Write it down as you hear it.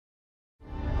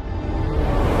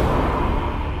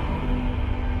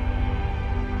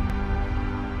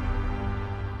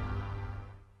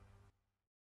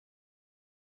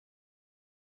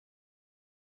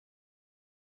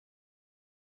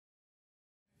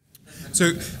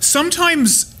So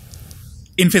sometimes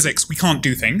in physics we can't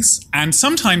do things, and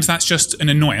sometimes that's just an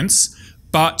annoyance,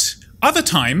 but other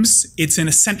times it's an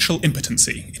essential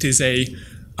impotency. It is a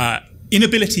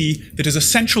inability that is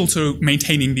essential to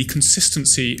maintaining the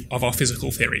consistency of our physical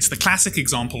theories. The classic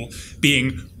example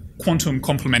being quantum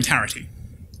complementarity,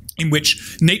 in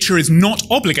which nature is not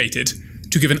obligated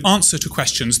to give an answer to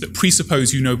questions that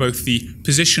presuppose you know both the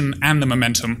position and the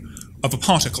momentum of a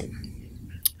particle,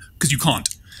 because you can't.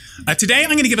 Today I'm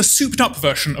going to give a souped up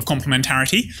version of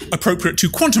complementarity appropriate to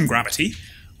quantum gravity,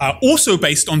 also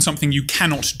based on something you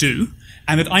cannot do,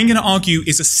 and that I'm going to argue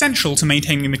is essential to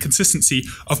maintaining the consistency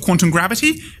of quantum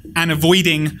gravity and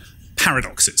avoiding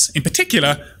paradoxes. In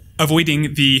particular,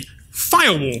 avoiding the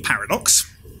firewall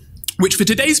paradox, which for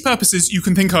today's purposes you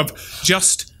can think of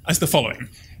just as the following.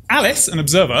 Alice, an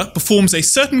observer, performs a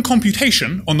certain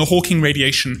computation on the Hawking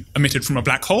radiation emitted from a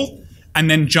black hole, and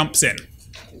then jumps in.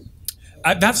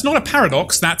 That's not a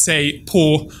paradox, that's a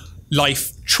poor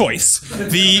life choice.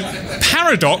 The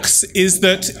paradox is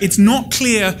that it's not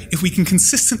clear if we can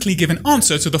consistently give an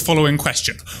answer to the following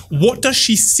question. What does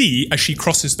she see as she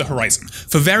crosses the horizon?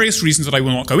 For various reasons that I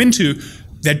will not go into,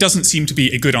 there doesn't seem to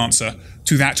be a good answer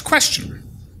to that question.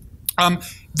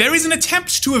 There is an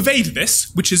attempt to evade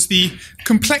this, which is the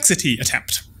complexity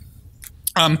attempt,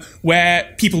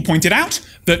 where people pointed out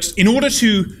that in order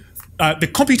to the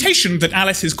computation that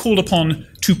Alice is called upon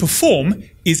to perform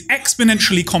is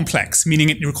exponentially complex, meaning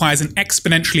it requires an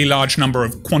exponentially large number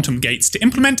of quantum gates to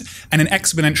implement and an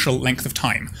exponential length of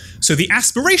time. So the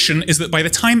aspiration is that by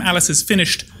the time Alice has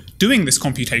finished doing this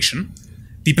computation,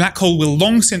 the black hole will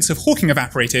long since have Hawking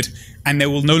evaporated, and there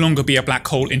will no longer be a black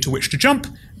hole into which to jump,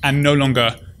 and no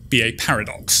longer be a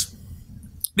paradox.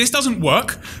 This doesn't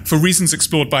work for reasons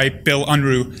explored by Bill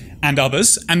Unruh and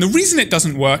others, and the reason it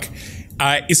doesn't work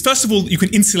is, first of all, you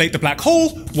can insulate the black hole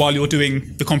while you're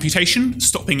doing the computation,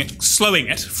 stopping it, slowing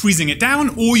it, freezing it down,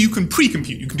 or you can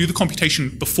pre-compute. You can do the computation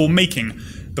before making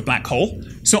the black hole.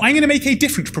 So I'm going to make a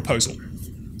different proposal.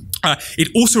 It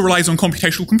also relies on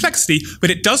computational complexity,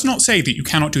 but it does not say that you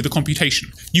cannot do the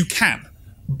computation. You can.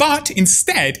 But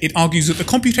instead, it argues that the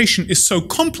computation is so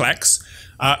complex,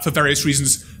 for various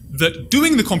reasons, that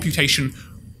doing the computation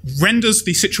renders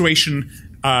the situation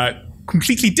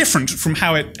completely different from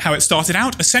how it started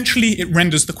out. Essentially, it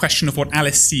renders the question of what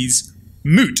Alice sees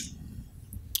moot.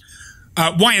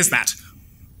 Why is that?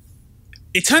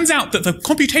 It turns out that the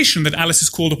computation that Alice is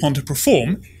called upon to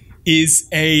perform is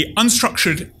an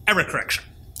unstructured error correction.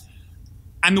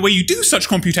 And the way you do such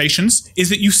computations is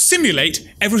that you simulate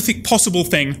every possible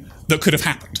thing that could have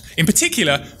happened. In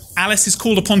particular, Alice is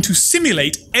called upon to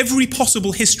simulate every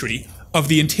possible history of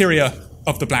the interior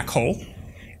of the black hole,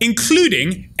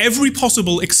 including every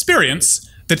possible experience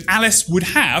that Alice would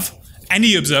have,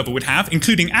 any observer would have,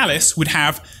 including Alice, would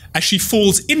have as she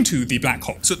falls into the black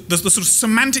hole. So the sort of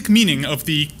semantic meaning of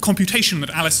the computation that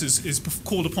Alice is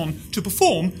called upon to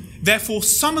perform therefore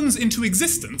summons into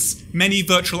existence many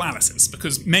virtual Alices,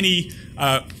 because many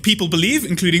people believe,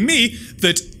 including me,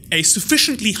 that a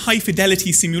sufficiently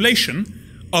high-fidelity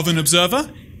simulation of an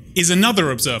observer is another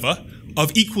observer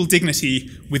of equal dignity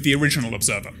with the original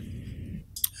observer.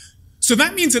 So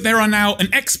that means that there are now an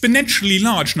exponentially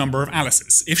large number of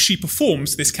Alices if she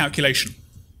performs this calculation.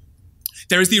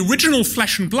 There is the original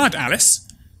flesh and blood Alice,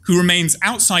 who remains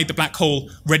outside the black hole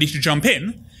ready to jump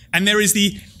in, and there is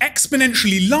the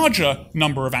exponentially larger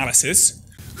number of Alices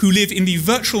who live in the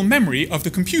virtual memory of the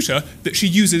computer that she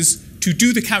uses to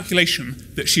do the calculation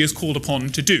that she is called upon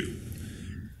to do.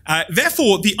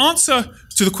 Therefore, the answer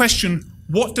to the question,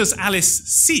 what does Alice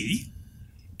see,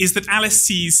 is that Alice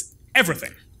sees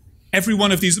everything. Every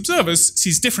one of these observers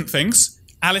sees different things,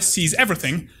 Alice sees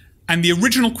everything, and the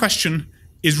original question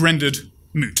is rendered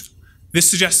moot. This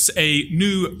suggests a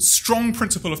new, strong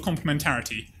principle of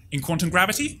complementarity in quantum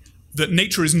gravity, that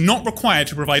nature is not required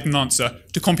to provide an answer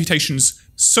to computations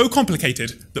so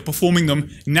complicated that performing them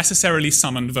necessarily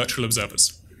summoned virtual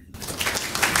observers.